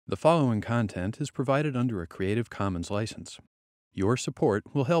The following content is provided under a Creative Commons license. Your support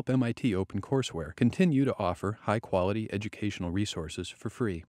will help MIT OpenCourseware continue to offer high-quality educational resources for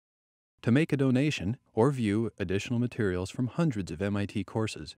free. To make a donation or view additional materials from hundreds of MIT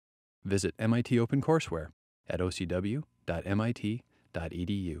courses, visit MIT OpenCourseware at ocw.mit.edu.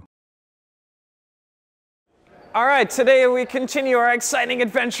 All right, today we continue our exciting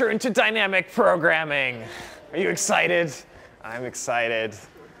adventure into dynamic programming. Are you excited? I'm excited.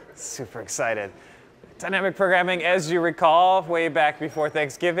 Super excited. Dynamic programming, as you recall, way back before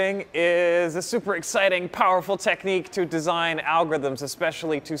Thanksgiving, is a super exciting, powerful technique to design algorithms,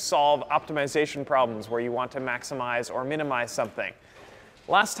 especially to solve optimization problems where you want to maximize or minimize something.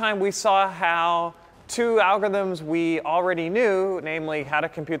 Last time we saw how two algorithms we already knew, namely how to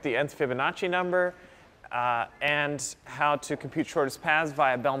compute the nth Fibonacci number and how to compute shortest paths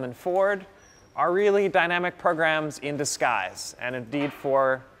via Bellman-Ford, are really dynamic programs in disguise. And indeed,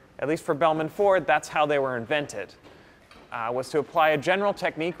 at least for Bellman-Ford, that's how they were invented, was to apply a general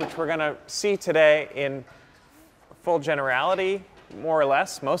technique, which we're going to see today in full generality, more or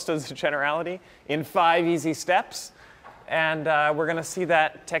less, most of the generality, in 5 easy steps. And we're going to see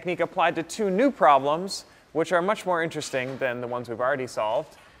that technique applied to 2 new problems, which are much more interesting than the ones we've already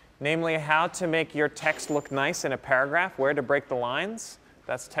solved, namely how to make your text look nice in a paragraph, where to break the lines,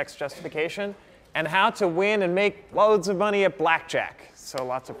 that's text justification, and how to win and make loads of money at Blackjack. So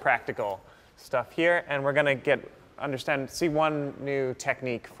lots of practical stuff here, and we're going to see one new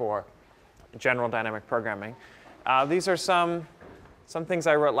technique for general dynamic programming. These are some things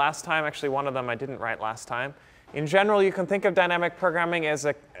I wrote last time. Actually, one of them I didn't write last time. In general, you can think of dynamic programming as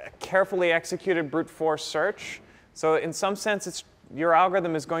a carefully executed brute force search. So in some sense, your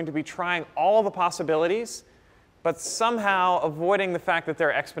algorithm is going to be trying all the possibilities, but somehow avoiding the fact that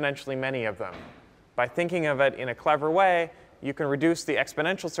there are exponentially many of them. By thinking of it in a clever way, you can reduce the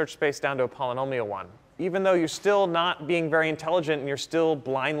exponential search space down to a polynomial one, even though you're still not being very intelligent and you're still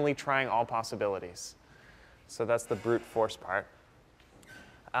blindly trying all possibilities. So that's the brute force part.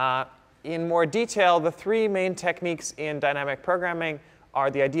 In more detail, the 3 main techniques in dynamic programming are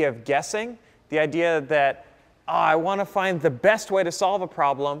the idea of guessing, the idea that, I want to find the best way to solve a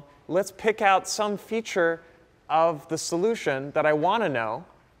problem. Let's pick out some feature of the solution that I want to know.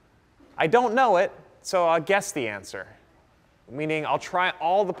 I don't know it, so I'll guess the answer. Meaning I'll try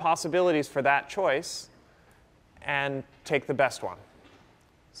all the possibilities for that choice and take the best one.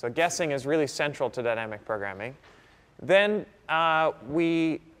 So guessing is really central to dynamic programming. Then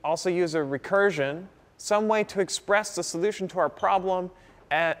we also use a recursion, some way to express the solution to our problem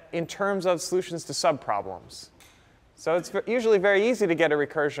in terms of solutions to subproblems. So it's usually very easy to get a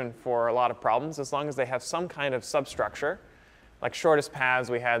recursion for a lot of problems, as long as they have some kind of substructure. Like shortest paths,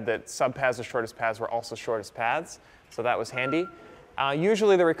 we had that subpaths of shortest paths were also shortest paths. So that was handy.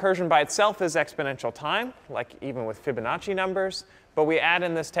 Usually the recursion by itself is exponential time, like even with Fibonacci numbers. But we add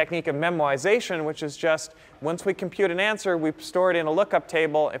in this technique of memoization, which is just once we compute an answer, we store it in a lookup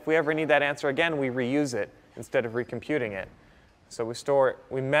table. If we ever need that answer again, we reuse it instead of recomputing it. So we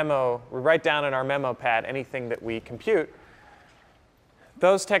write down in our memo pad anything that we compute.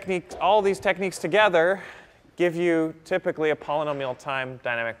 Those techniques, all these techniques together, give you typically a polynomial time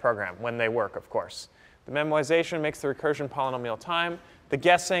dynamic program, when they work, of course. The memoization makes the recursion polynomial time. The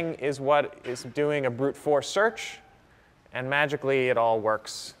guessing is what is doing a brute force search. And magically, it all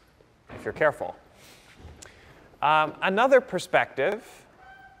works if you're careful. Another perspective,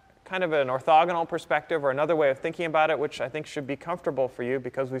 kind of an orthogonal perspective, or another way of thinking about it, which I think should be comfortable for you,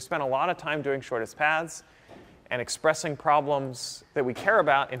 because we've spent a lot of time doing shortest paths and expressing problems that we care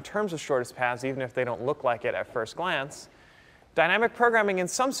about in terms of shortest paths, even if they don't look like it at first glance. Dynamic programming, in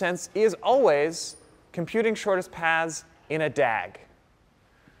some sense, is always computing shortest paths in a DAG.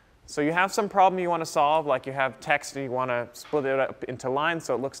 So you have some problem you want to solve, like you have text and you want to split it up into lines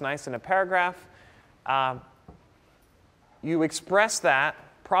so it looks nice in a paragraph. You express that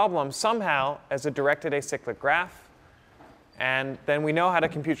problem somehow as a directed acyclic graph. And then we know how to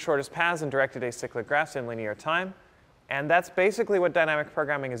compute shortest paths in directed acyclic graphs in linear time. And that's basically what dynamic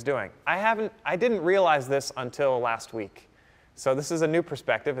programming is doing. I didn't realize this until last week. So this is a new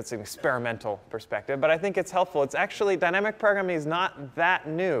perspective. It's an experimental perspective. But I think it's helpful. It's actually, dynamic programming is not that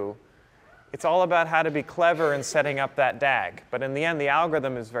new. It's all about how to be clever in setting up that DAG. But in the end, the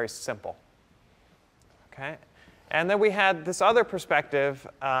algorithm is very simple. OK? And then we had this other perspective,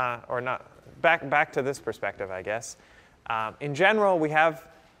 or not, back to this perspective, I guess. In general, we have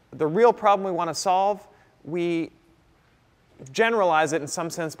the real problem we want to solve. We generalize it in some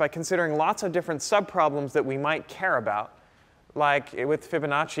sense by considering lots of different subproblems that we might care about. Like with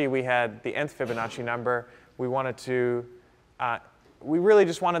Fibonacci, we had the nth Fibonacci number. We wanted to we really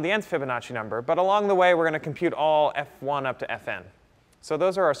just wanted the nth Fibonacci number. But along the way, we're going to compute all f1 up to fn. So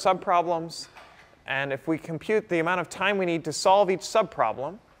those are our subproblems. And if we compute the amount of time we need to solve each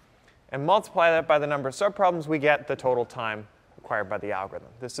subproblem and multiply that by the number of subproblems, we get the total time required by the algorithm.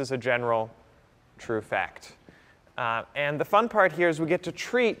 This is a general true fact. And the fun part here is we get to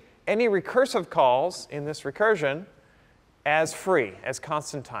treat any recursive calls in this recursion as free, as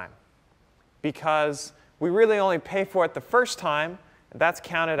constant time, because we really only pay for it the first time, and that's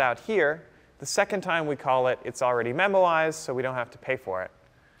counted out here. The second time we call it, it's already memoized, so we don't have to pay for it.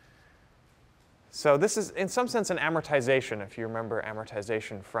 So this is, in some sense, an amortization, if you remember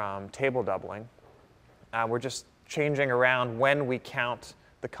amortization from table doubling. We're just changing around when we count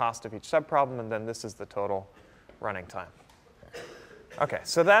the cost of each subproblem, and then this is the total running time. OK,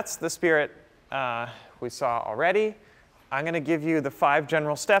 so that's the spirit we saw already. I'm going to give you the 5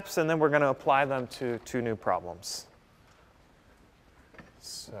 general steps, and then we're going to apply them to 2 new problems.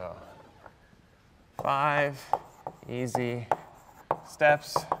 So 5 easy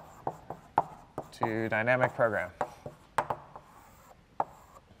steps to dynamic program.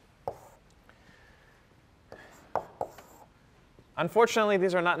 Unfortunately,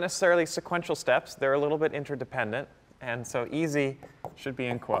 these are not necessarily sequential steps. They're a little bit interdependent. And so easy should be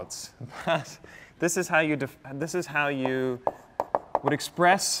in quotes. But this is how you would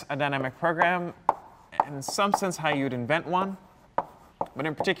express a dynamic program, and in some sense how you'd invent one, but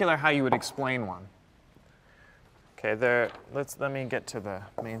in particular how you would explain one. OK, let me get to the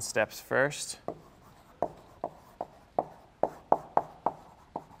main steps first.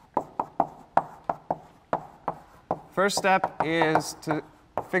 First step is to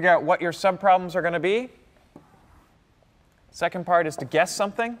figure out what your subproblems are going to be. Second part is to guess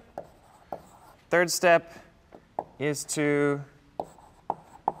something. Third step is to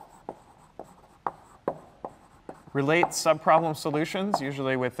relate subproblem solutions,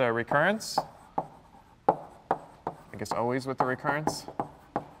 usually with a recurrence. I guess always with the recurrence.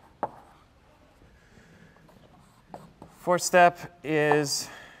 Fourth step is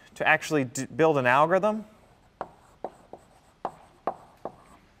to actually build an algorithm.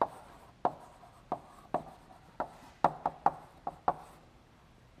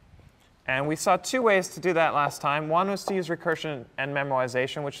 And we saw 2 ways to do that last time. One was to use recursion and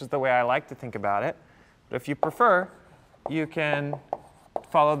memoization, which is the way I like to think about it. But if you prefer, you can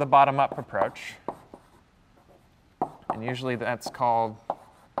follow the bottom-up approach. And usually that's called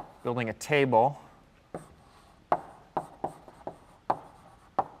building a table.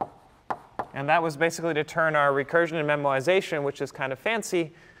 And that was basically to turn our recursion and memoization, which is kind of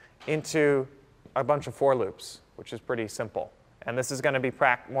fancy, into a bunch of for loops, which is pretty simple. And this is going to be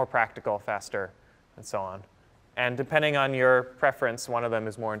more practical, faster, and so on. And depending on your preference, one of them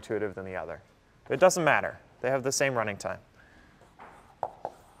is more intuitive than the other. But it doesn't matter. They have the same running time,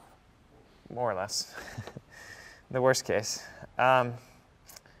 more or less, in the worst case. OK.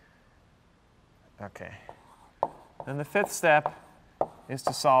 Then the 5th step is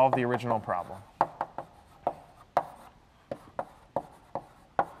to solve the original problem.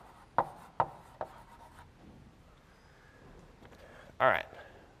 All right.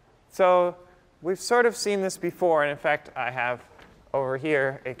 So we've sort of seen this before. And in fact, I have over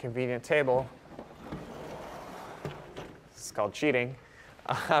here a convenient table. This is called cheating.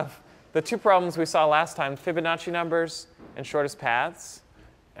 The 2 problems we saw last time, Fibonacci numbers and shortest paths.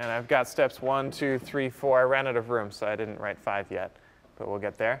 And I've got steps 1, 2, 3, 4. I ran out of room, so I didn't write 5 yet. But we'll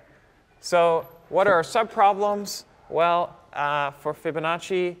get there. So what are our subproblems? Well, for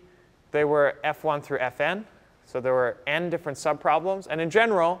Fibonacci, they were f1 through fn. So there were n different subproblems. And in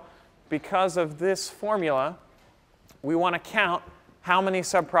general, because of this formula, we want to count how many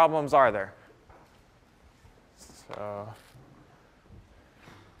subproblems are there. So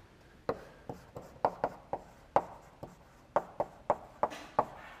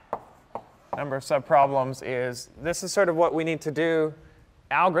number of subproblems is, this is sort of what we need to do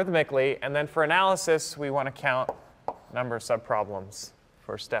algorithmically. And then for analysis, we want to count number of subproblems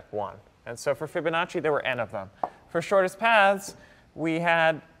for step 1. And so for Fibonacci, there were n of them. For shortest paths, we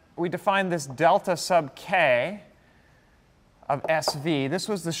defined this delta sub k of SV. This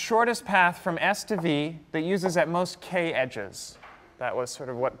was the shortest path from S to V that uses at most k edges. That was sort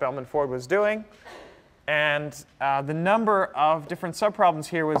of what Bellman-Ford was doing. And the number of different subproblems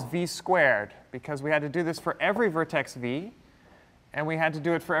here was v squared, because we had to do this for every vertex v. And we had to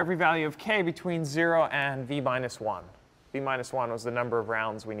do it for every value of k between 0 and v minus 1. V minus 1 was the number of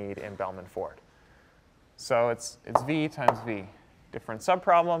rounds we need in Bellman-Ford. So it's v times v. Different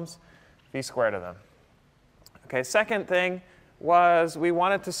subproblems, v squared of them. OK, second thing was we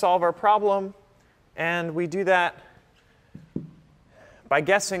wanted to solve our problem. And we do that by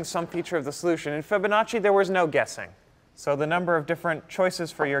guessing some feature of the solution. In Fibonacci, there was no guessing. So the number of different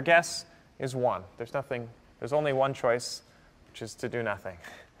choices for your guess is 1. There's only one choice, which is to do nothing.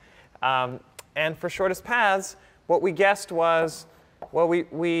 And for shortest paths, what we guessed was, well,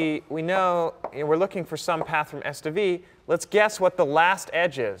 we know we're looking for some path from S to V. Let's guess what the last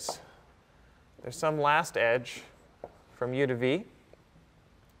edge is. There's some last edge from U to V,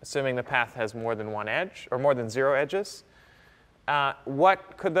 assuming the path has more than one edge, or more than 0 edges.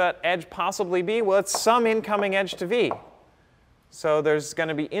 What could that edge possibly be? Well, it's some incoming edge to V. So there's going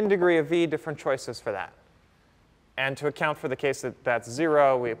to be in degree of V different choices for that. And to account for the case that that's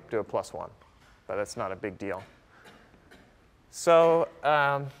 0, we do a +1. But that's not a big deal. So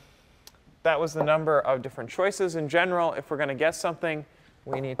that was the number of different choices. In general, if we're going to guess something,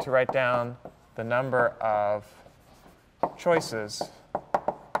 we need to write down the number of choices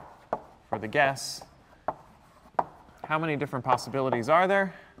for the guess. How many different possibilities are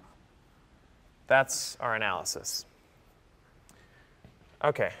there? That's our analysis.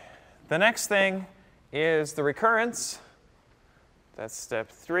 OK, the next thing is the recurrence. That's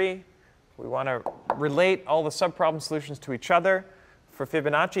step 3. We want to relate all the subproblem solutions to each other. For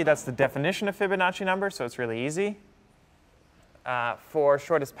Fibonacci, that's the definition of Fibonacci number, so it's really easy. For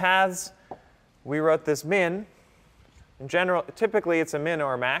shortest paths, we wrote this min. In general, typically it's a min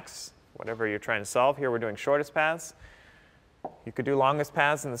or a max, whatever you're trying to solve. Here we're doing shortest paths. You could do longest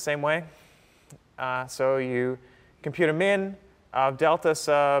paths in the same way. So you compute a min of delta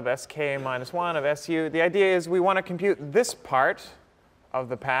sub sk minus 1 of su. The idea is we want to compute this part of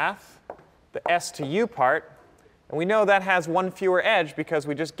the path, the s to u part. And we know that has one fewer edge because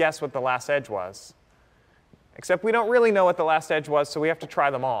we just guessed what the last edge was. Except we don't really know what the last edge was, so we have to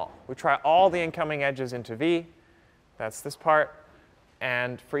try them all. We try all the incoming edges into V. That's this part.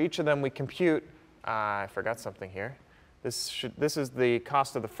 And for each of them, we compute. I forgot something here. This is the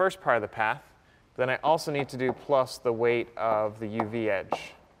cost of the first part of the path. Then I also need to do plus the weight of the UV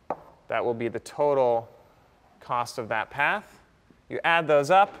edge. That will be the total cost of that path. You add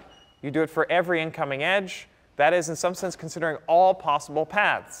those up. You do it for every incoming edge. That is, in some sense, considering all possible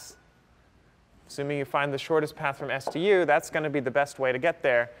paths. Assuming you find the shortest path from S to U, that's going to be the best way to get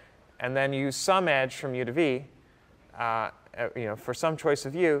there. And then use some edge from U to V for some choice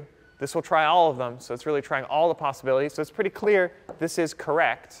of U. This will try all of them. So it's really trying all the possibilities. So it's pretty clear this is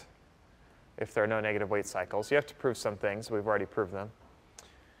correct if there are no negative weight cycles. You have to prove some things. We've already proved them.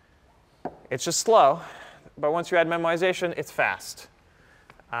 It's just slow. But once you add memoization, it's fast.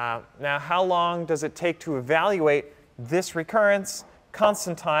 Now, how long does it take to evaluate this recurrence?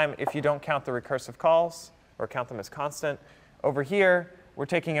 Constant time if you don't count the recursive calls or count them as constant. Over here, we're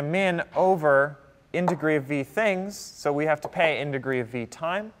taking a min over in degree of V things. So we have to pay in degree of V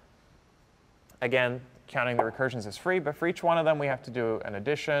time. Again, counting the recursions is free. But for each one of them, we have to do an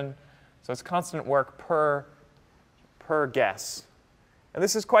addition. So it's constant work per guess. And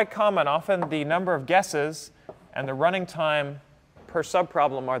this is quite common. Often the number of guesses and the running time per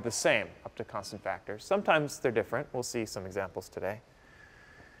subproblem are the same up to constant factors. Sometimes they're different. We'll see some examples today.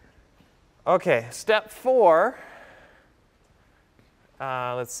 OK, step 4.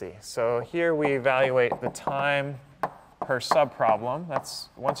 Let's see. So here we evaluate the time per subproblem.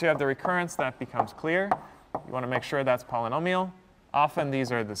 Once you have the recurrence, that becomes clear. You want to make sure that's polynomial. Often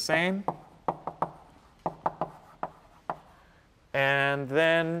these are the same. And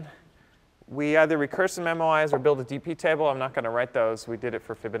then we either recursive memoize or build a DP table. I'm not going to write those. We did it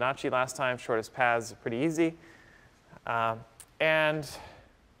for Fibonacci last time. Shortest paths are pretty easy. And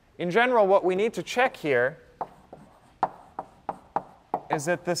in general, what we need to check here is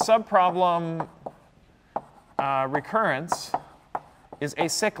that the subproblem recurrence is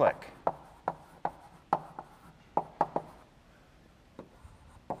acyclic.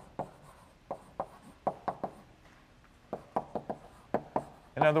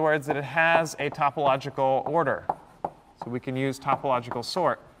 In other words, that it has a topological order. So we can use topological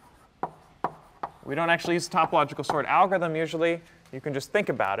sort. We don't actually use topological sort algorithm usually. You can just think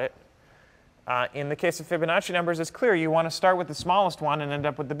about it. In the case of Fibonacci numbers, it's clear you want to start with the smallest one and end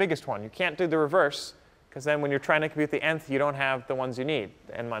up with the biggest one. You can't do the reverse, because then when you're trying to compute the nth, you don't have the ones you need,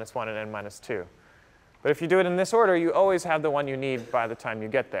 the n-1 and n-2. But if you do it in this order, you always have the one you need by the time you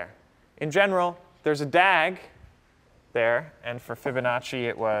get there. In general, there's a DAG there. And for Fibonacci,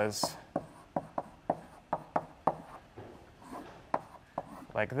 it was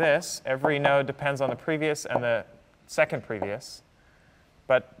like this. Every node depends on the previous and the second previous.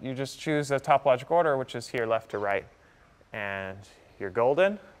 But you just choose the topological order, which is here left to right. And you're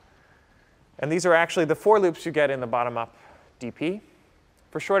golden. And these are actually the for loops you get in the bottom-up DP.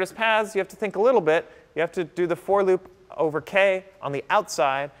 For shortest paths, you have to think a little bit. You have to do the for loop over k on the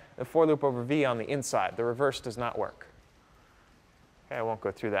outside and for loop over v on the inside. The reverse does not work. Okay, I won't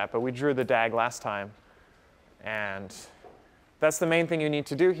go through that, but we drew the DAG last time. And that's the main thing you need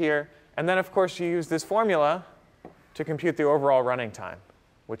to do here. And then, of course, you use this formula to compute the overall running time,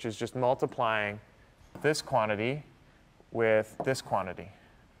 which is just multiplying this quantity with this quantity.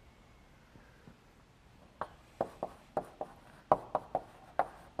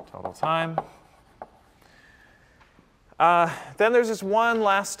 Total time. Then there's this one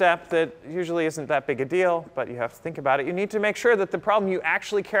last step that usually isn't that big a deal, but you have to think about it. You need to make sure that the problem you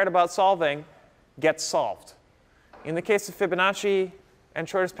actually cared about solving gets solved. In the case of Fibonacci and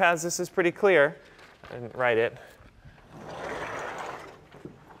shortest paths, this is pretty clear. I didn't write it.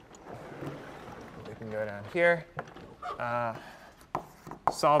 We can go down here.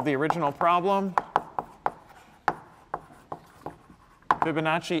 Solve the original problem.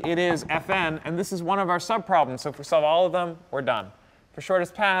 Fibonacci, it is Fn, and this is one of our subproblems. So if we solve all of them, we're done. For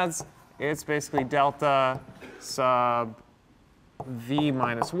shortest paths, it's basically delta sub v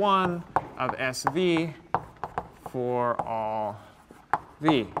minus 1 of SV for all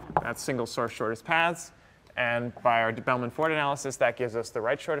v. That's single source shortest paths. And by our Bellman-Ford analysis, that gives us the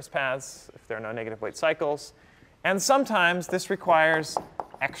right shortest paths if there are no negative weight cycles. And sometimes this requires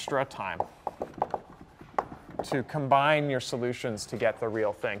extra time to combine your solutions to get the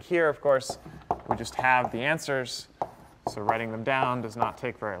real thing. Here, of course, we just have the answers, so writing them down does not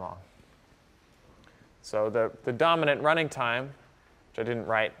take very long. So the dominant running time, which I didn't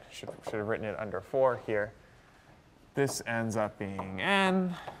write, should have written it under 4 here, this ends up being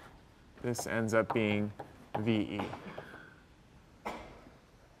n. This ends up being VE.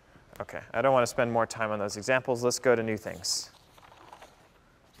 OK, I don't want to spend more time on those examples. Let's go to new things.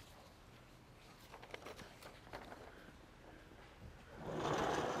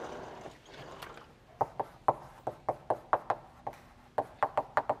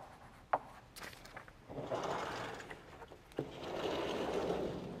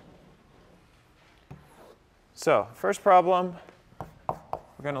 So first problem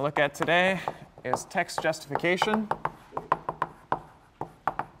we're going to look at today is text justification.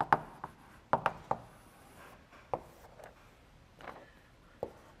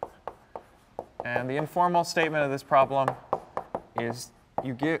 And the informal statement of this problem is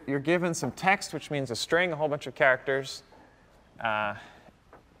you're given some text, which means a string, a whole bunch of characters. And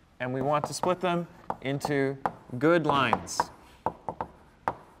we want to split them into good lines.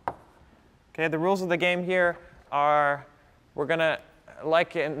 OK, the rules of the game here are we're going to,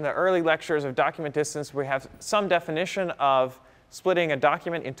 like in the early lectures of document distance, we have some definition of splitting a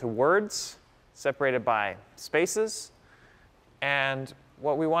document into words separated by spaces. And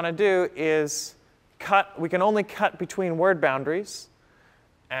what we want to do is we can only cut between word boundaries.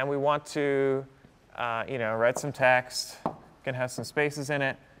 And we want to write some text. We can have some spaces in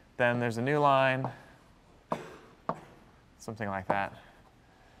it. Then there's a new line, something like that.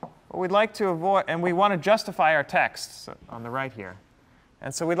 What we'd like to avoid, and we want to justify our text on the right here.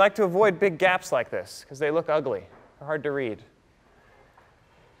 And so we'd like to avoid big gaps like this, because they look ugly. They're hard to read.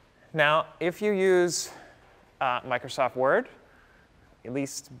 Now, if you use Microsoft Word, at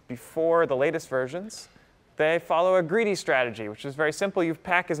least before the latest versions, they follow a greedy strategy, which is very simple. You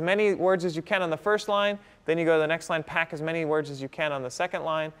pack as many words as you can on the first line. Then you go to the next line, pack as many words as you can on the second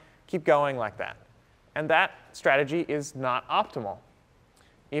line. Keep going like that. And that strategy is not optimal.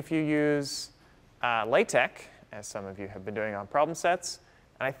 If you use LaTeX, as some of you have been doing on problem sets,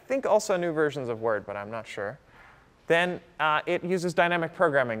 and I think also new versions of Word, but I'm not sure, then it uses dynamic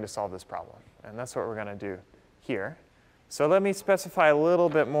programming to solve this problem. And that's what we're going to do here. So let me specify a little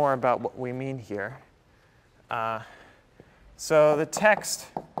bit more about what we mean here. So the text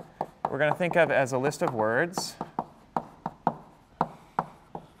we're going to think of as a list of words.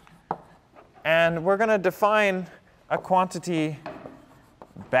 And we're going to define a quantity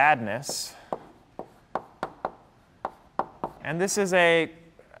badness. And this is an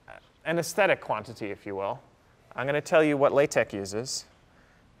aesthetic quantity, if you will. I'm going to tell you what LaTeX uses.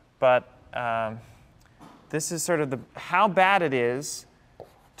 But this is sort of how bad it is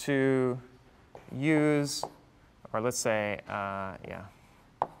to use, or let's say,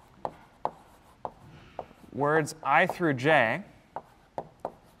 words I through j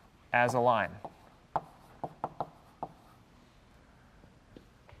as a line.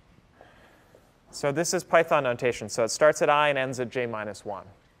 So this is Python notation. So it starts at I and ends at j minus 1.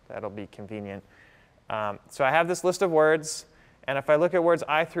 That'll be convenient. So I have this list of words. And if I look at words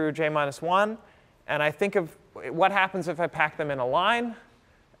I through j minus 1, and I think of what happens if I pack them in a line,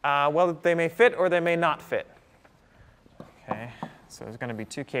 well, they may fit or they may not fit. OK, so there's going to be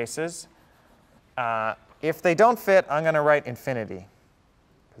two cases. If they don't fit, I'm going to write infinity,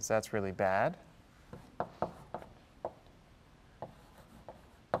 because that's really bad.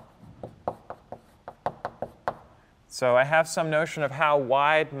 So I have some notion of how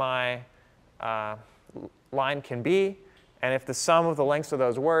wide my line can be. And if the sum of the lengths of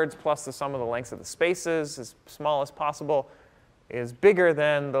those words plus the sum of the lengths of the spaces, as small as possible, is bigger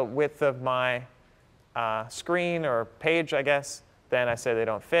than the width of my screen or page, I guess, then I say they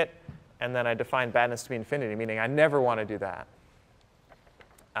don't fit. And then I define badness to be infinity, meaning I never want to do that.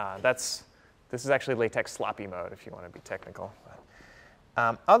 This is actually LaTeX sloppy mode, if you want to be technical.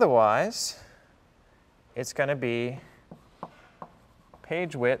 Otherwise, it's going to be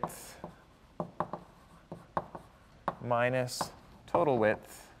page width minus total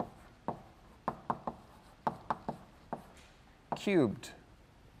width cubed.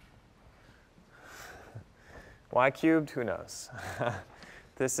 Why cubed? Who knows?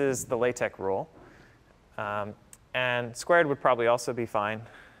 This is the LaTeX rule. And squared would probably also be fine.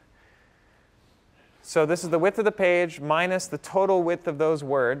 So this is the width of the page minus the total width of those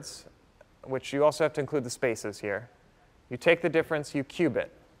words, which you also have to include the spaces here. You take the difference, you cube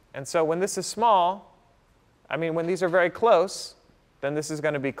it. And so when this is small, I mean, when these are very close, then this is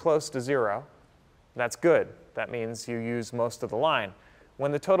going to be close to 0. That's good. That means you use most of the line.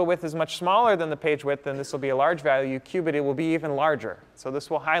 When the total width is much smaller than the page width, then this will be a large value. You cube it, it will be even larger. So this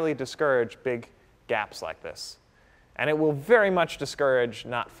will highly discourage big gaps like this. And it will very much discourage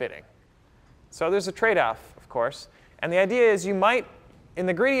not fitting. So there's a trade-off, of course. And the idea is you might, in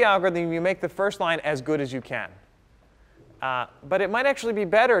the greedy algorithm, you make the first line as good as you can. But it might actually be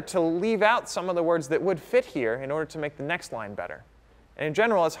better to leave out some of the words that would fit here in order to make the next line better. And in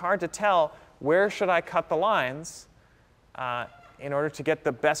general, it's hard to tell where should I cut the lines in order to get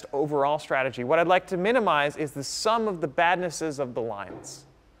the best overall strategy. What I'd like to minimize is the sum of the badnesses of the lines.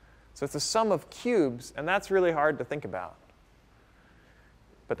 So it's the sum of cubes, and that's really hard to think about.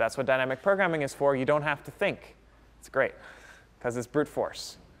 But that's what dynamic programming is for. You don't have to think. It's great, because it's brute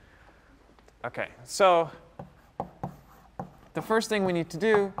force. OK, so the first thing we need to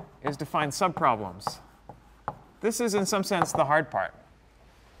do is define subproblems. This is, in some sense, the hard part.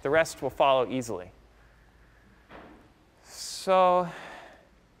 The rest will follow easily. So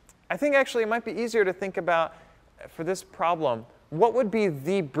I think actually it might be easier to think about, for this problem, what would be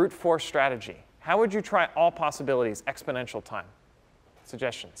the brute force strategy? How would you try all possibilities exponential time?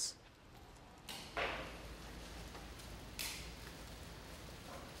 Suggestions?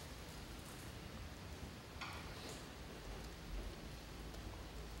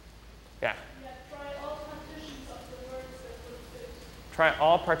 Yeah? Try all partitions of the words that would fit. Try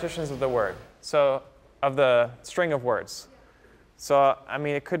all partitions of the word. So of the string of words. So I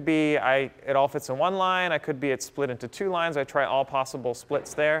mean, it could be it all fits in one line. It could be it's split into 2 lines. I try all possible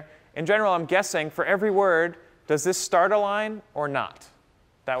splits there. In general, I'm guessing for every word, does this start a line or not?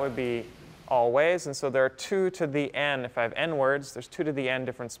 That would be all ways. And so there are 2 to the n. If I have n words, there's 2 to the n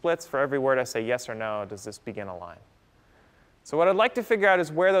different splits. For every word I say yes or no, does this begin a line? So what I'd like to figure out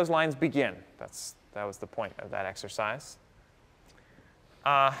is where those lines begin. That was the point of that exercise.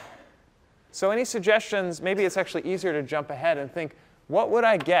 So any suggestions? Maybe it's actually easier to jump ahead and think, what would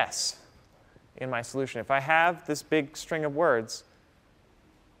I guess in my solution? If I have this big string of words,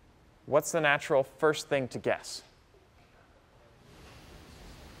 what's the natural first thing to guess?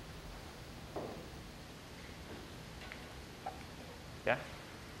 Yeah?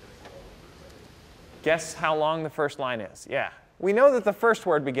 Guess how long the first line is. Yeah. We know that the first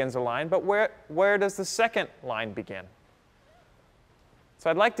word begins a line, but where does the second line begin? So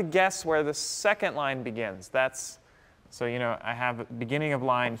I'd like to guess where the second line begins. So I have a beginning of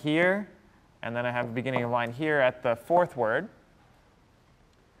line here, and then I have a beginning of line here at the 4th word.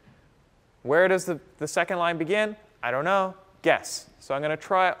 Where does the second line begin? I don't know. Guess. So I'm going to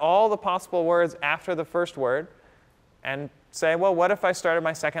try all the possible words after the first word and say, well, what if I started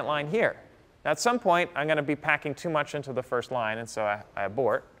my second line here? Now, at some point, I'm going to be packing too much into the first line, and so I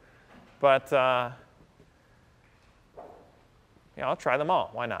abort. But I'll try them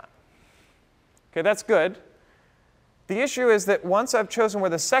all. Why not? OK, that's good. The issue is that once I've chosen where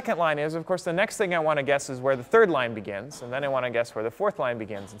the second line is, of course, the next thing I want to guess is where the third line begins. And then I want to guess where the fourth line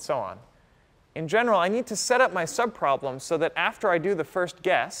begins, and so on. In general, I need to set up my subproblem so that after I do the first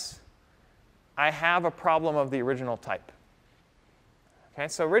guess, I have a problem of the original type. OK,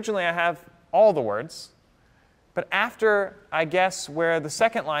 so originally, I have all the words. But after I guess where the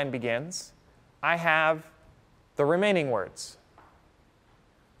second line begins, I have the remaining words.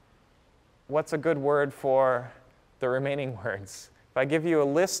 What's a good word for the remaining words? If I give you a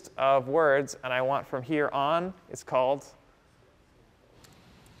list of words and I want from here on, it's called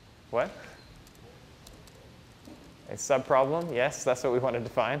what? A subproblem, yes, that's what we want to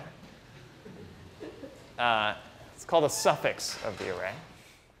define. It's called a suffix of the array.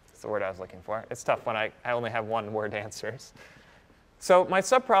 That's the word I was looking for. It's tough when I only have one word answers. So my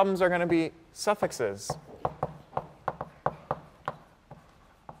subproblems are going to be suffixes,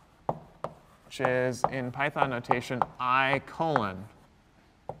 which is in Python notation I colon.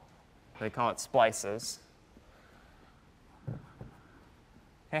 They call it splices.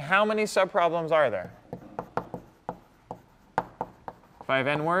 Okay, how many subproblems are there? If I have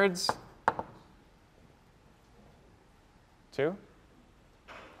n words, 2?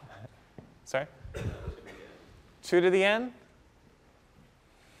 Sorry? 2 to the n?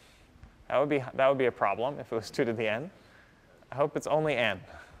 That would be a problem if it was 2 to the n. I hope it's only n.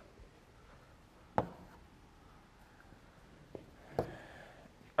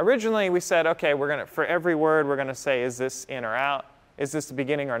 Originally, we said, OK, for every word, we're going to say, is this in or out? Is this the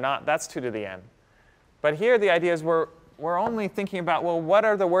beginning or not? That's 2 to the n. But here, the idea is we're only thinking about, well, what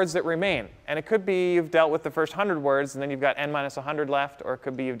are the words that remain? And it could be you've dealt with the first 100 words, and then you've got n minus 100 left. Or it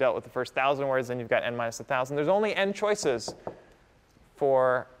could be you've dealt with the first 1,000 words, and you've got n minus 1,000. There's only n choices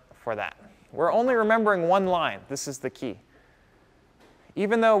for that. We're only remembering one line. This is the key.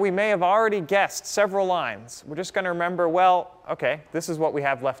 Even though we may have already guessed several lines, we're just going to remember, well, OK, this is what we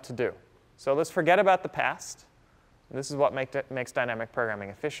have left to do. So let's forget about the past. This is what makes dynamic programming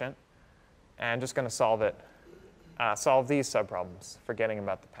efficient. And I'm just going to solve these subproblems, forgetting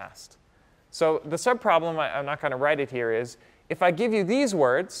about the past. So the subproblem, I'm not going to write it here, is if I give you these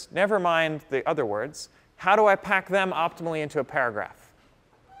words, never mind the other words, how do I pack them optimally into a paragraph?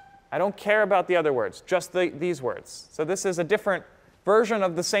 I don't care about the other words, just these words. So this is a different version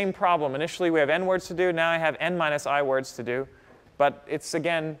of the same problem. Initially, we have n words to do. Now I have n minus I words to do. But it's,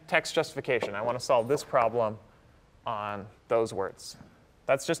 again, text justification. I want to solve this problem on those words.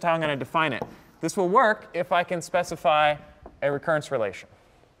 That's just how I'm going to define it. This will work if I can specify a recurrence relation.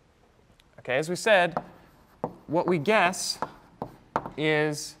 OK, as we said, what we guess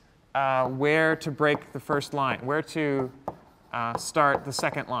is where to break the first line, where to start the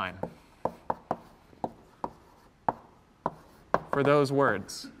second line for those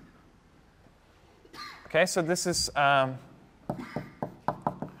words. OK, so this is,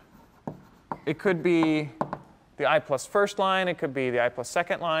 it could be the I plus first line. It could be the I plus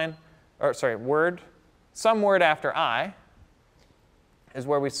second line. Or sorry, word. Some word after I is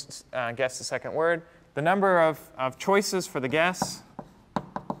where we guess the second word. The number of choices for the guess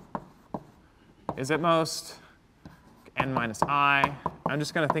is at most n minus I. I'm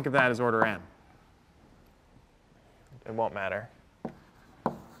just going to think of that as order n. It won't matter.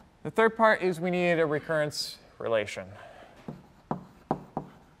 The third part is we need a recurrence relation.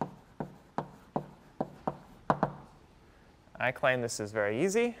 I claim this is very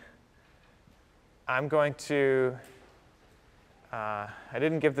easy. I'm going to, I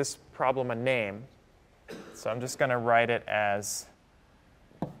didn't give this problem a name, so I'm just going to write it as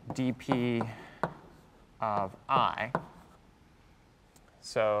dp of I.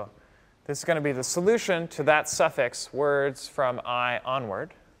 So this is going to be the solution to that suffix, words from I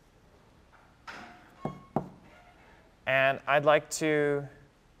onward. And I'd like to,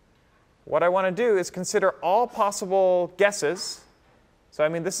 what I want to do is consider all possible guesses. So I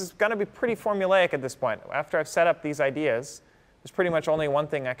mean, this is going to be pretty formulaic at this point. After I've set up these ideas, there's pretty much only one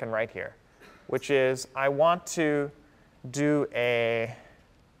thing I can write here, which is I want to do a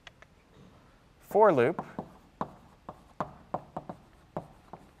for loop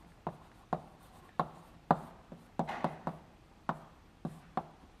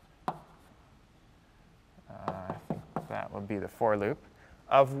I think that would be the for loop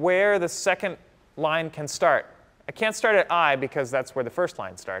of where the second line can start. I can't start at I because that's where the first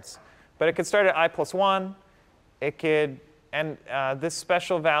line starts. But it could start at I plus 1. It could, and this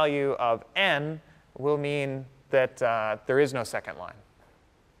special value of n will mean that there is no second line.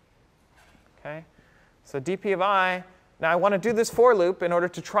 OK? So dp of I, now I want to do this for loop in order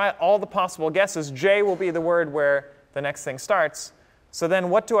to try all the possible guesses. J will be the word where the next thing starts. So then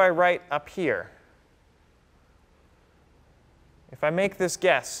what do I write up here? If I make this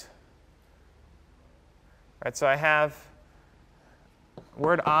guess, right, so I have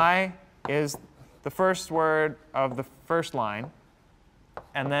word I is the first word of the first line.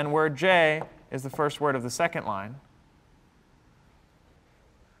 And then word J is the first word of the second line.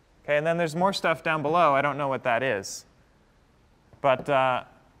 OK, and then there's more stuff down below. I don't know what that is. But how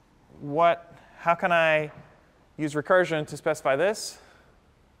can I use recursion to specify this?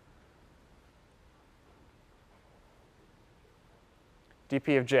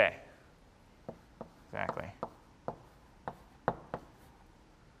 dp of j.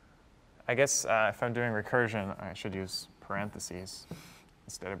 I guess if I'm doing recursion, I should use parentheses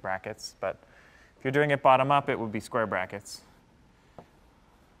instead of brackets. But if you're doing it bottom up, it would be square brackets.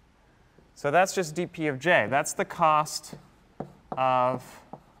 So that's just dp of j. That's the cost of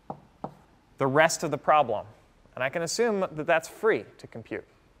the rest of the problem. And I can assume that that's free to compute.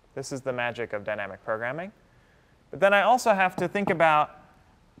 This is the magic of dynamic programming. But then I also have to think about,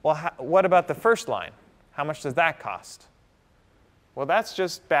 well, what about the first line? How much does that cost? Well, that's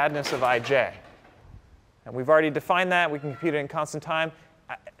just badness of ij. And we've already defined that. We can compute it in constant time.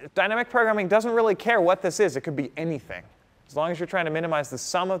 Dynamic programming doesn't really care what this is. It could be anything. As long as you're trying to minimize the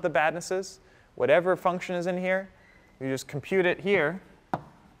sum of the badnesses, whatever function is in here, you just compute it here.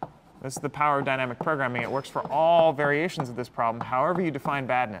 This is the power of dynamic programming. It works for all variations of this problem, however you define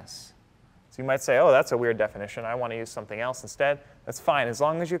badness. So you might say, oh, that's a weird definition. I want to use something else instead. That's fine, as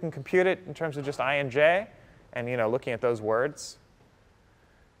long as you can compute it in terms of just I and j, and looking at those words.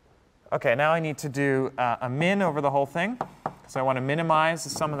 OK, now I need to do a min over the whole thing. So I want to minimize the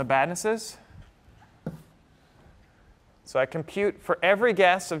sum of the badnesses. So I compute for every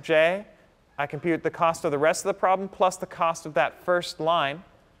guess of j, I compute the cost of the rest of the problem plus the cost of that first line.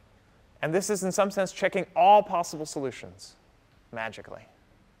 And this is, in some sense, checking all possible solutions magically.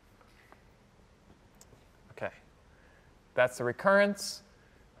 OK, that's the recurrence.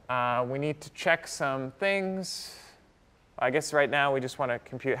 We need to check some things. I guess right now we just want to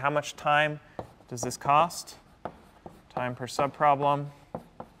compute how much time does this cost, time per subproblem.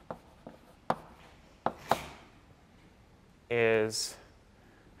 I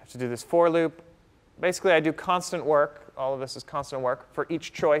have to do this for loop. Basically, I do constant work. All of this is constant work for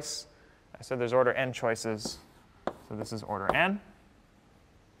each choice. I said there's order n choices. So this is order n.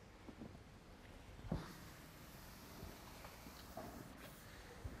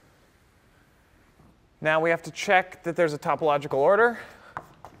 Now we have to check that there's a topological order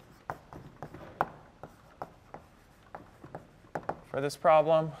for this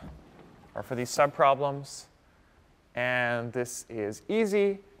problem, or for these subproblems. And this is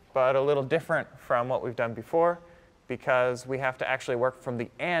easy, but a little different from what we've done before, because we have to actually work from the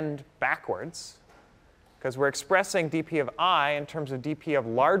end backwards, because we're expressing dp of I in terms of dp of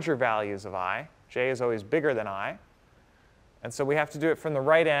larger values of I. J is always bigger than I. And so we have to do it from the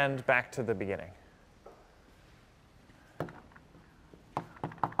right end back to the beginning.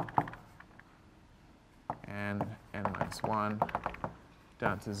 And n minus 1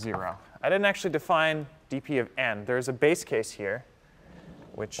 down to 0. I didn't actually define dp of n. There's a base case here,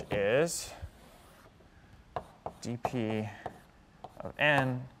 which is dp of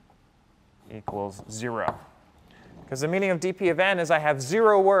n equals 0. Because the meaning of dp of n is I have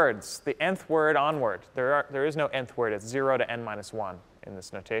 0 words, the nth word onward. There is no nth word. It's 0 to n minus 1 in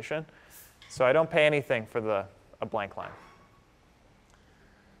this notation. So I don't pay anything for a blank line.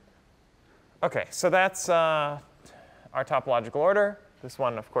 OK, so that's our topological order. This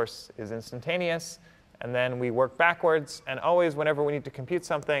one, of course, is instantaneous. And then we work backwards. And always, whenever we need to compute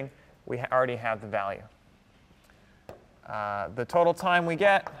something, we already have the value. The total time we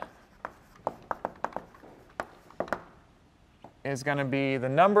get is going to be the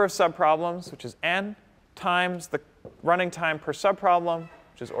number of subproblems, which is n, times the running time per subproblem,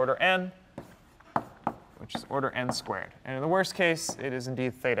 which is order n, which is order n squared. And in the worst case, it is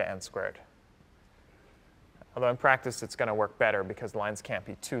indeed theta n squared. Although in practice, it's going to work better because the lines can't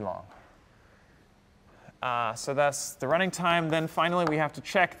be too long. So that's the running time. Then finally, we have to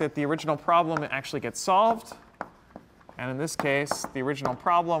check that the original problem actually gets solved. And in this case, the original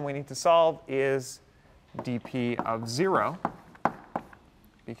problem we need to solve is dp of 0.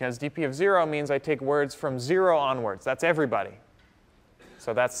 Because dp of 0 means I take words from 0 onwards. That's everybody.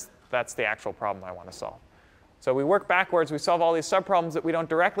 So that's the actual problem I want to solve. So we work backwards. We solve all these subproblems that we don't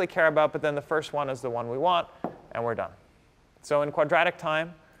directly care about, but then the first one is the one we want, and we're done. So in quadratic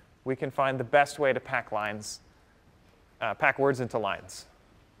time, we can find the best way to pack lines, pack words into lines.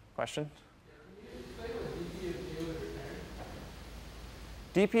 Question?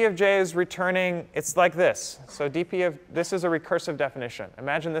 dp of j is returning, it's like this. So this is a recursive definition.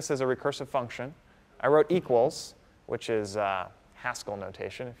 Imagine this as a recursive function. I wrote equals, which is Haskell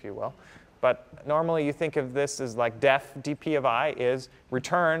notation, if you will. But normally, you think of this as like def dp of I is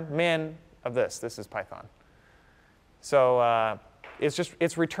return min of this. This is Python. So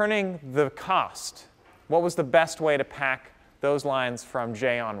it's returning the cost. What was the best way to pack those lines from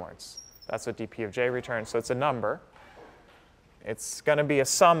j onwards? That's what dp of j returns. So it's a number. It's going to be a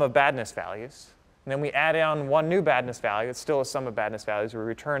sum of badness values. And then we add on one new badness value. It's still a sum of badness values. We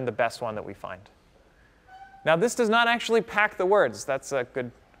return the best one that we find. Now, this does not actually pack the words. That's a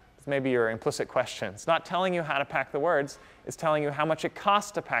good. Maybe your implicit question. It's not telling you how to pack the words. It's telling you how much it costs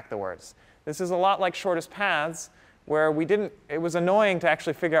to pack the words. This is a lot like shortest paths, where it was annoying to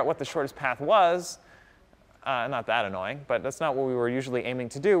actually figure out what the shortest path was. Not that annoying, but that's not what we were usually aiming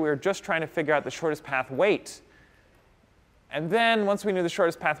to do. We were just trying to figure out the shortest path weight. And then once we knew the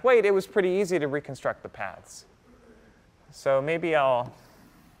shortest path weight, it was pretty easy to reconstruct the paths. So maybe I'll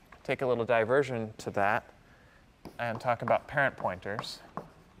take a little diversion to that and talk about parent pointers.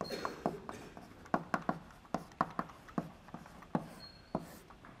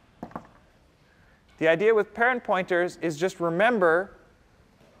 The idea with parent pointers is just remember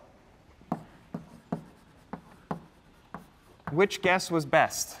which guess was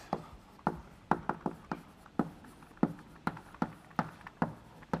best.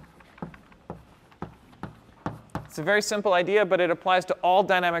 It's a very simple idea, but it applies to all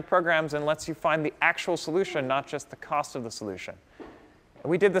dynamic programs and lets you find the actual solution, not just the cost of the solution.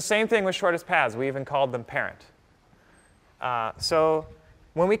 We did the same thing with shortest paths. We even called them parent. So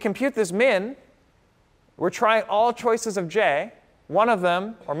when we compute this min, we're trying all choices of j. One of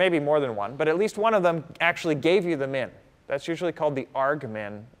them, or maybe more than one, but at least one of them actually gave you the min. That's usually called the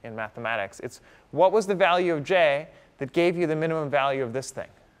argmin in mathematics. It's what was the value of j that gave you the minimum value of this thing.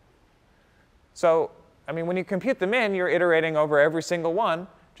 So I mean, when you compute the min, you're iterating over every single one.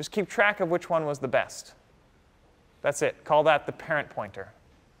 Just keep track of which one was the best. That's it. Call that the parent pointer.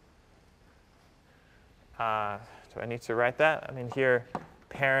 Do I need to write that? I mean, here,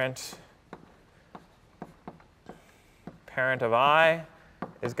 parent of I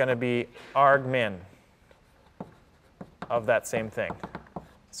is going to be argmin of that same thing.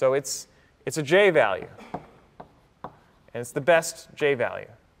 So it's a j value. And it's the best j value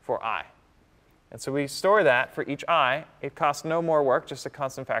for I. And so we store that for each I. It costs no more work, just a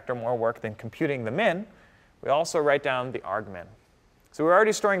constant factor more work than computing the min. We also write down the argmin. So we're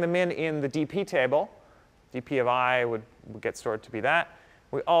already storing the min in the dp table. dp of I would get stored to be that.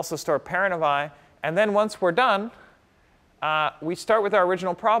 We also store parent of I. And then once we're done, we start with our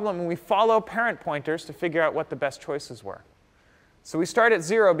original problem, and we follow parent pointers to figure out what the best choices were. So we start at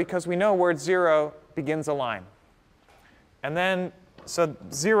 0 because we know word 0 begins a line. And then, so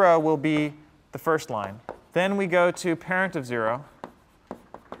 0 will be the first line. Then we go to parent of 0.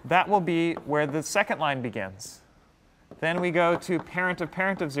 That will be where the second line begins. Then we go to parent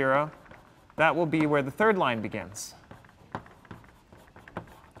of 0. That will be where the third line begins.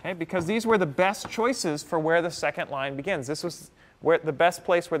 Okay, because these were the best choices for where the second line begins. This was the best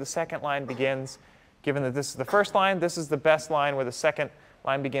place where the second line begins, given that this is the first line. This is the best line where the second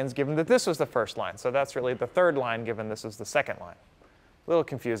line begins, given that this was the first line. So that's really the third line, given this is the second line. A little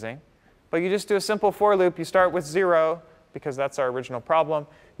confusing. But you just do a simple for loop. You start with 0, because that's our original problem.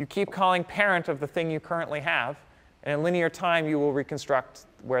 You keep calling parent of the thing you currently have. And in linear time, you will reconstruct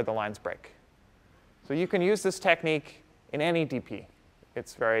where the lines break. So you can use this technique in any DP.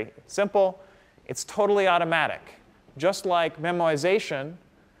 It's very simple. It's totally automatic. Just like memoization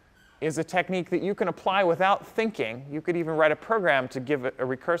is a technique that you can apply without thinking. You could even write a program to give it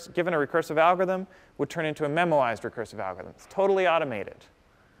given a recursive algorithm, would turn into a memoized recursive algorithm. It's totally automated.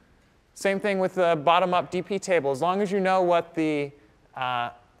 Same thing with the bottom-up DP table. As long as you know what the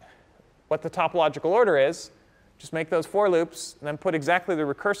topological order is, just make those for loops, and then put exactly the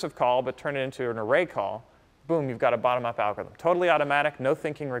recursive call, but turn it into an array call. Boom, you've got a bottom-up algorithm. Totally automatic, no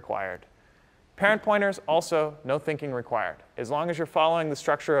thinking required. Parent pointers, also no thinking required. As long as you're following the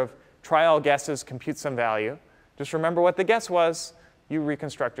structure of try all guesses, compute some value, just remember what the guess was, you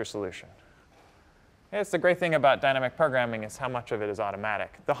reconstruct your solution. It's the great thing about dynamic programming is how much of it is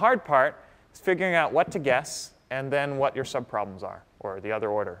automatic. The hard part is figuring out what to guess and then what your subproblems are, or the other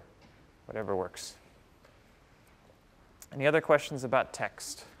order, whatever works. Any other questions about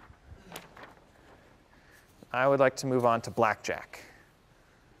text? I would like to move on to Blackjack.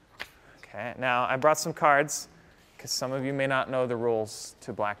 Okay, now I brought some cards because some of you may not know the rules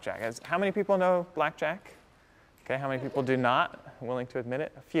to Blackjack. How many people know Blackjack? Okay, how many people do not? Willing to admit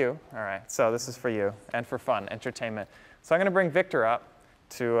it? A few. All right, so this is for you and for fun, entertainment. So I'm going to bring Victor up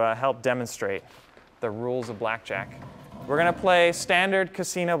to help demonstrate the rules of Blackjack. We're going to play standard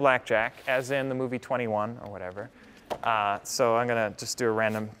casino Blackjack, as in the movie 21 or whatever. So I'm going to just do a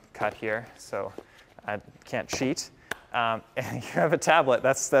random cut here, so I can't cheat. And you have a tablet.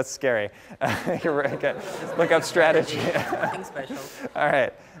 That's scary. Look up strategy. Nothing special. All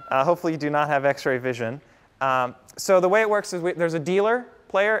right. Hopefully you do not have X-ray vision. So the way it works is there's a dealer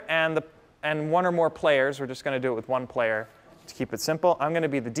player and one or more players. We're just going to do it with one player to keep it simple. I'm going to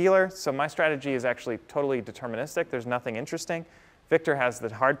be the dealer. So my strategy is actually totally deterministic. There's nothing interesting. Victor has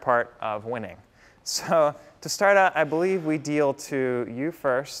the hard part of winning. So to start out, I believe we deal to you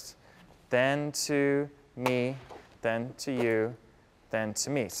first, then to me, then to you, than to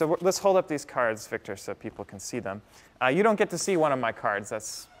me. So let's hold up these cards, Victor, so people can see them. You don't get to see one of my cards.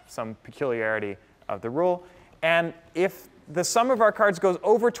 That's some peculiarity of the rule. And if the sum of our cards goes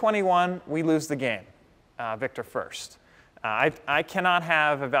over 21, we lose the game. Victor first. I cannot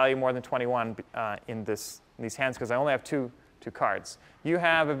have a value more than 21 in these hands because I only have two cards. You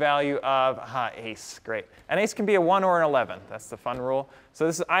have a value of ace. Great. An ace can be a 1 or an 11. That's the fun rule. So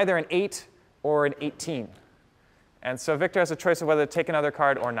this is either an 8 or an 18. And so Victor has a choice of whether to take another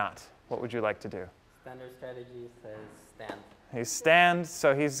card or not. What would you like to do? Standard strategy says stand. He stands,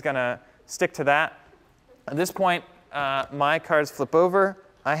 so he's going to stick to that. At this point, my cards flip over.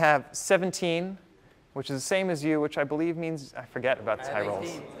 I have 17, which is the same as you, which I believe means, I forget about tie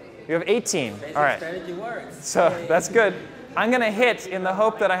rolls. You have 18. Basic All right. strategy works. So that's good. I'm going to hit in the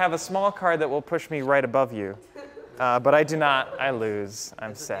hope that I have a small card that will push me right above you. But I do not. I lose.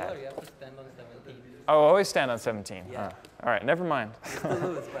 I'm sad. You have to stand on 17. Oh, always stand on 17. Yeah. All right, never mind. You still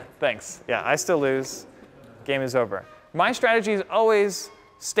lose, but Thanks. Yeah, I still lose. Game is over. My strategy is always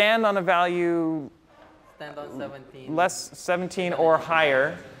stand on a value stand on 17. less 17 or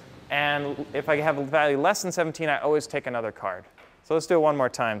higher. And if I have a value less than 17, I always take another card. So let's do it one more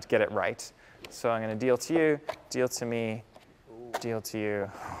time to get it right. So I'm going to deal to you, deal to me, deal to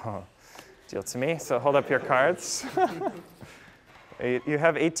you, deal to me. So hold up your cards. You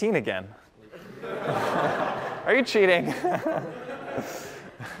have 18 again. Are you cheating?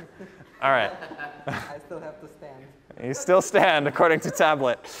 All right. I still have to stand. You still stand, according to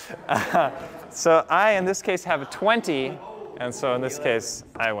tablet. So I, in this case, have a 20. And so in this case,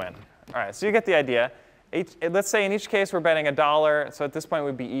 I win. All right, so you get the idea. Let's say in each case we're betting $1. So at this point,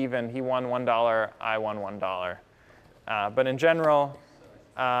 we'd be even. He won $1. I won $1. But in general,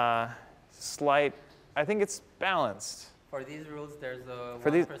 I think it's balanced. For these rules, there's a 1% For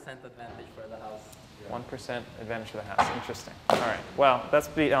these- advantage for the house. 1% advantage for the house. Interesting. All right. Well, that's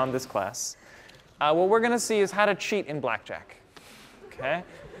beyond this class. What we're going to see is how to cheat in Blackjack. OK?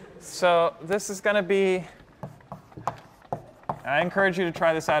 So this is going to be I encourage you to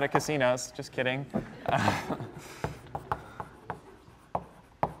try this out at casinos. Just kidding.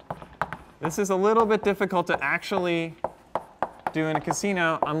 This is a little bit difficult to actually do in a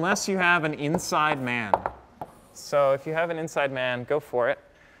casino unless you have an inside man. So if you have an inside man, go for it.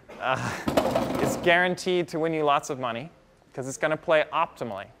 It's guaranteed to win you lots of money because it's going to play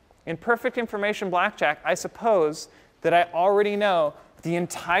optimally. In perfect information blackjack, I suppose that I already know the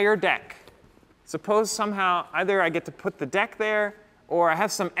entire deck. Suppose somehow either I get to put the deck there or I have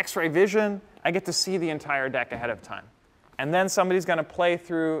some X-ray vision. I get to see the entire deck ahead of time. And then somebody's going to play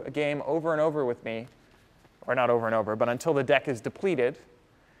through a game over and over with me, or not over and over, but until the deck is depleted.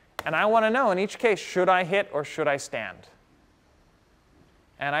 And I want to know in each case, should I hit or should I stand?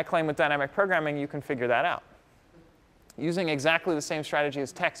 And I claim with dynamic programming, you can figure that out. Using exactly the same strategy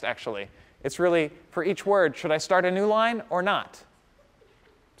as text, actually. It's really, for each word, should I start a new line or not?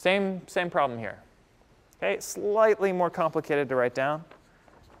 Same problem here. Okay, slightly more complicated to write down.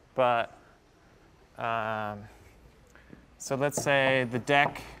 But so let's say the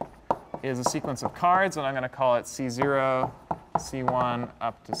deck is a sequence of cards, and I'm going to call it C0, C1,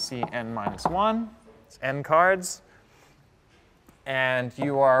 up to Cn minus 1. It's n cards. And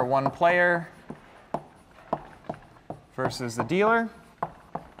you are one player versus the dealer.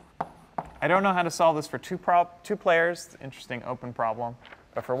 I don't know how to solve this for two players. Interesting open problem.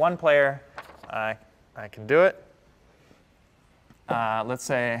 But for one player, I can do it. Let's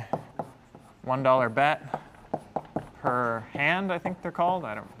say $1 bet per hand, I think they're called.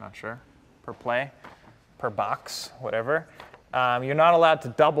 I'm not sure. Per play, per box, whatever. You're not allowed to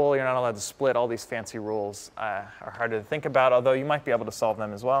double. You're not allowed to split. All these fancy rules are harder to think about, although you might be able to solve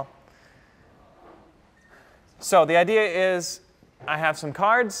them as well. So the idea is I have some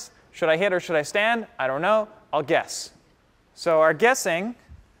cards. Should I hit or should I stand? I don't know. I'll guess. So our guessing,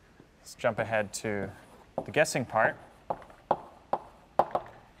 let's jump ahead to the guessing part,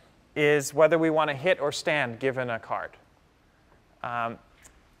 is whether we want to hit or stand given a card.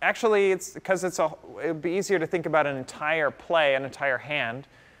 Actually, it's because it would be easier to think about an entire play, an entire hand.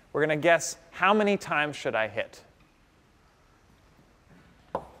 We're going to guess how many times should I hit.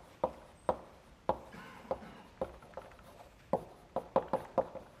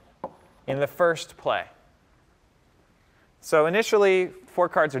 In the first play. So initially, 4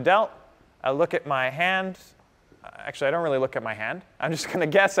 cards are dealt. I look at my hand. Actually, I don't really look at my hand. I'm just going to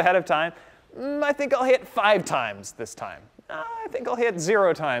guess ahead of time. I think I'll hit 5 times this time. I think I'll hit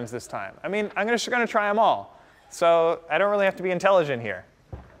 0 times this time. I mean, I'm just going to try them all. So I don't really have to be intelligent here.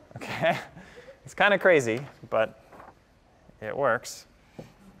 Okay? It's kind of crazy, but it works.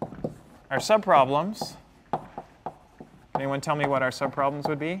 Our subproblems Can anyone tell me what our subproblems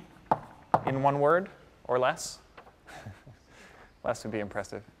would be in one word or less? Less would be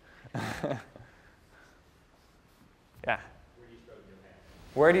impressive. Yeah.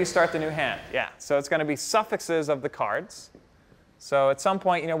 Where do you start the new hand? Yeah, so it's going to be suffixes of the cards. So at some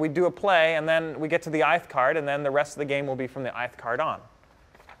point, we do a play, and then we get to the ith card, and then the rest of the game will be from the ith card on.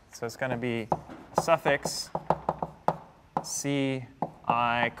 So it's going to be suffix ci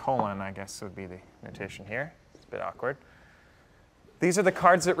colon, I guess would be the notation here. It's a bit awkward. These are the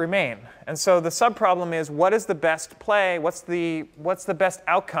cards that remain. And so the subproblem is, what is the best play? What's the best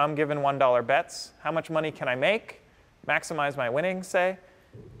outcome given $1 bets? How much money can I make? Maximize my winnings, say,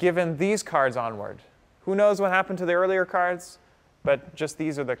 given these cards onward. Who knows what happened to the earlier cards? But just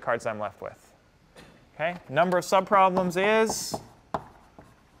these are the cards I'm left with. Okay? Number of subproblems is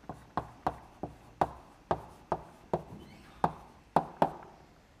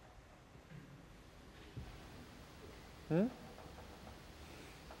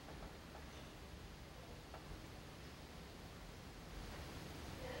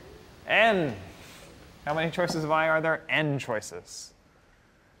n. How many choices of I are there? N choices.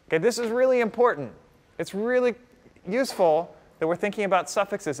 Okay, this is really important. It's really useful that we're thinking about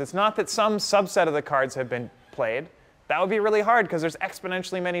suffixes. It's not that some subset of the cards have been played. That would be really hard because there's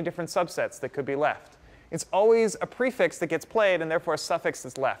exponentially many different subsets that could be left. It's always a prefix that gets played and therefore a suffix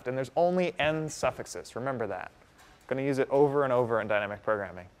that's left. And there's only n suffixes. Remember that. I'm going to use it over and over in dynamic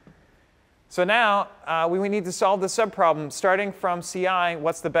programming. So now we need to solve the subproblem. Starting from CI,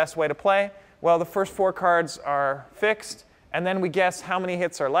 what's the best way to play? Well, the first 4 cards are fixed. And then we guess how many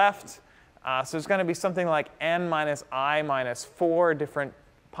hits are left. So there's going to be something like n minus I minus 4 different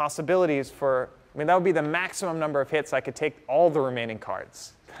possibilities for, that would be the maximum number of hits I could take all the remaining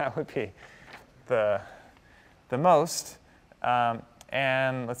cards. That would be the most.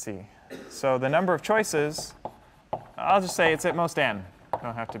 And let's see. So the number of choices, I'll just say it's at most n.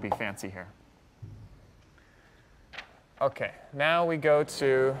 Don't have to be fancy here. OK, now we go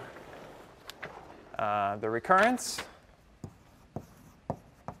to the recurrence.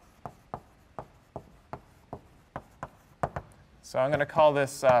 So I'm going to call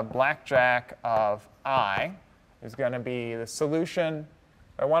this Blackjack of I is going to be the solution.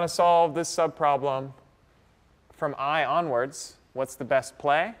 I want to solve this subproblem from I onwards. What's the best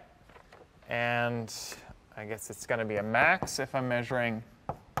play? And I guess it's going to be a max if I'm measuring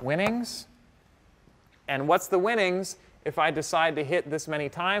winnings. And what's the winnings if I decide to hit this many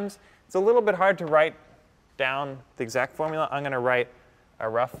times? It's a little bit hard to write down the exact formula. I'm going to write a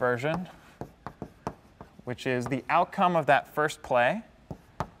rough version, which is the outcome of that first play.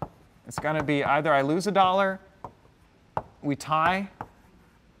 It's going to be either I lose $1, we tie,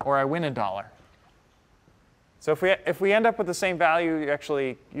 or I win $1. So if we end up with the same value, you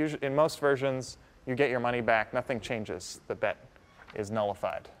actually, usually, in most versions, you get your money back. Nothing changes. The bet is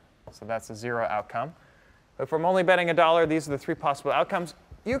nullified. So that's a 0 outcome. If I'm only betting $1, these are the 3 possible outcomes.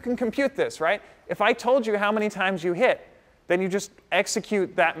 You can compute this, right? If I told you how many times you hit, then you just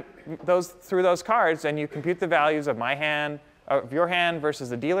execute through those cards, and you compute the values of my hand, of your hand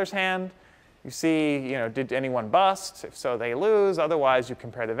versus the dealer's hand. You see, did anyone bust? If so, they lose. Otherwise, you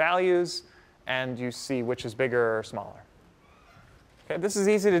compare the values, and you see which is bigger or smaller. Okay, this is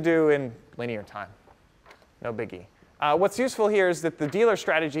easy to do in linear time. No biggie. What's useful here is that the dealer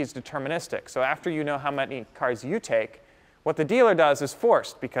strategy is deterministic. So after you know how many cards you take, what the dealer does is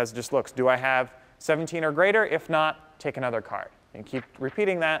forced, because it just looks, do I have 17 or greater? If not, take another card. And keep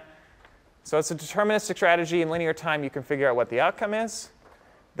repeating that. So it's a deterministic strategy. In linear time, you can figure out what the outcome is.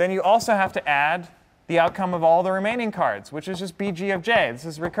 Then you also have to add the outcome of all the remaining cards, which is just bg of j. This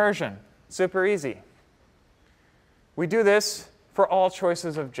is recursion. Super easy. We do this for all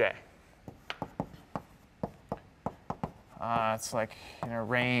choices of j. It's like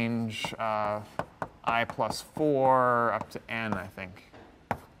range of I plus 4 up to n, I think.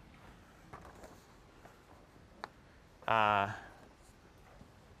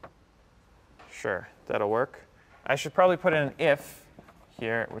 Sure, that'll work. I should probably put in an if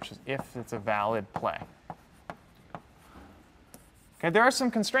here, which is if it's a valid play. Okay, there are some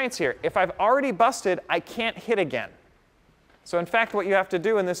constraints here. If I've already busted, I can't hit again. So in fact, what you have to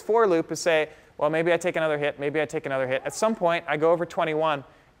do in this for loop is say, well, maybe I take another hit, maybe I take another hit. At some point, I go over 21,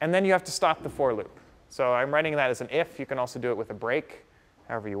 and then you have to stop the for loop. So I'm writing that as an if. You can also do it with a break,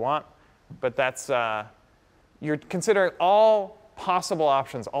 however you want. But that's, you're considering all possible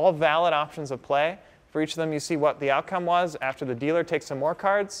options, all valid options of play. For each of them, you see what the outcome was after the dealer takes some more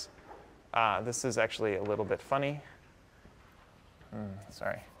cards. This is actually a little bit funny.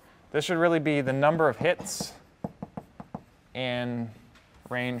 Sorry. This should really be the number of hits in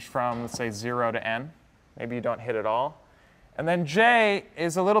range from, let's say, 0 to n. Maybe you don't hit at all. And then j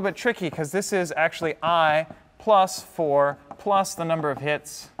is a little bit tricky because this is actually I plus 4 plus the number of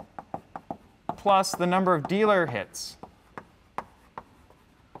hits plus the number of dealer hits.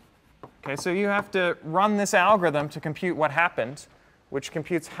 Okay, so you have to run this algorithm to compute what happened, which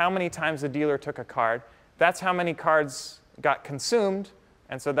computes how many times the dealer took a card. That's how many cards got consumed.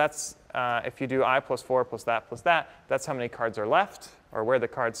 And so that's, if you do I plus 4 plus that, that's how many cards are left, or where the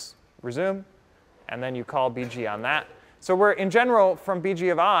cards resume. And then you call BG on that. So we're, in general, from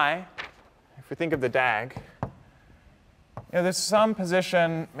BG of I, if we think of the DAG, there's some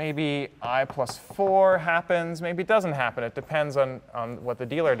position, maybe I plus 4 happens, maybe it doesn't happen. It depends on what the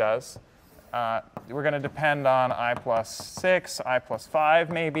dealer does. We're going to depend on I plus 6, I plus 5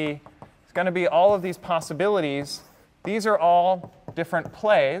 maybe. It's going to be all of these possibilities. These are all different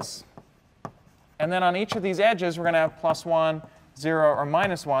plays. And then on each of these edges, we're going to have plus 1, 0, or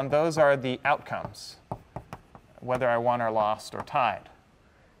minus 1. Those are the outcomes, whether I won or lost or tied.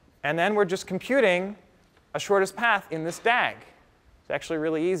 And then we're just computing a shortest path in this DAG. It's actually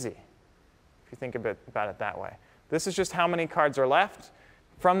really easy, if you think about it that way. This is just how many cards are left.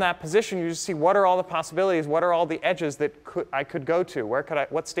 From that position, you just see what are all the possibilities, what are all the edges that I could go to,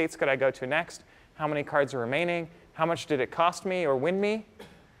 what states could I go to next, how many cards are remaining, how much did it cost me or win me,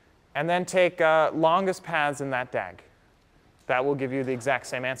 and then take longest paths in that DAG. That will give you the exact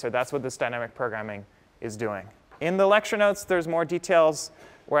same answer. That's what this dynamic programming is doing. In the lecture notes, there's more details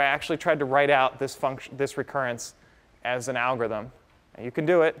where I actually tried to write out this function, this recurrence as an algorithm. And you can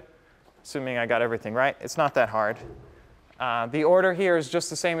do it, assuming I got everything right. It's not that hard. The order here is just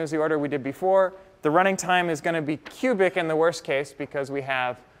the same as the order we did before. The running time is going to be cubic in the worst case because we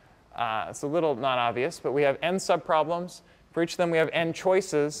have, it's a little not obvious, but we have n subproblems. For each of them, we have n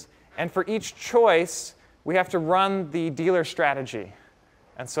choices. And for each choice, we have to run the dealer strategy.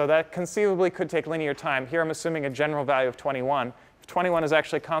 And so that conceivably could take linear time. Here I'm assuming a general value of 21. If 21 is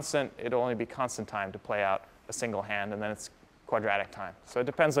actually constant, it'll only be constant time to play out a single hand, and then it's quadratic time. So it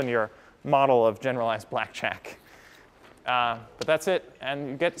depends on your model of generalized blackjack. But that's it. And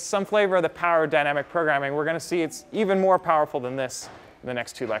you get some flavor of the power of dynamic programming. We're going to see it's even more powerful than this in the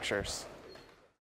next 2 lectures.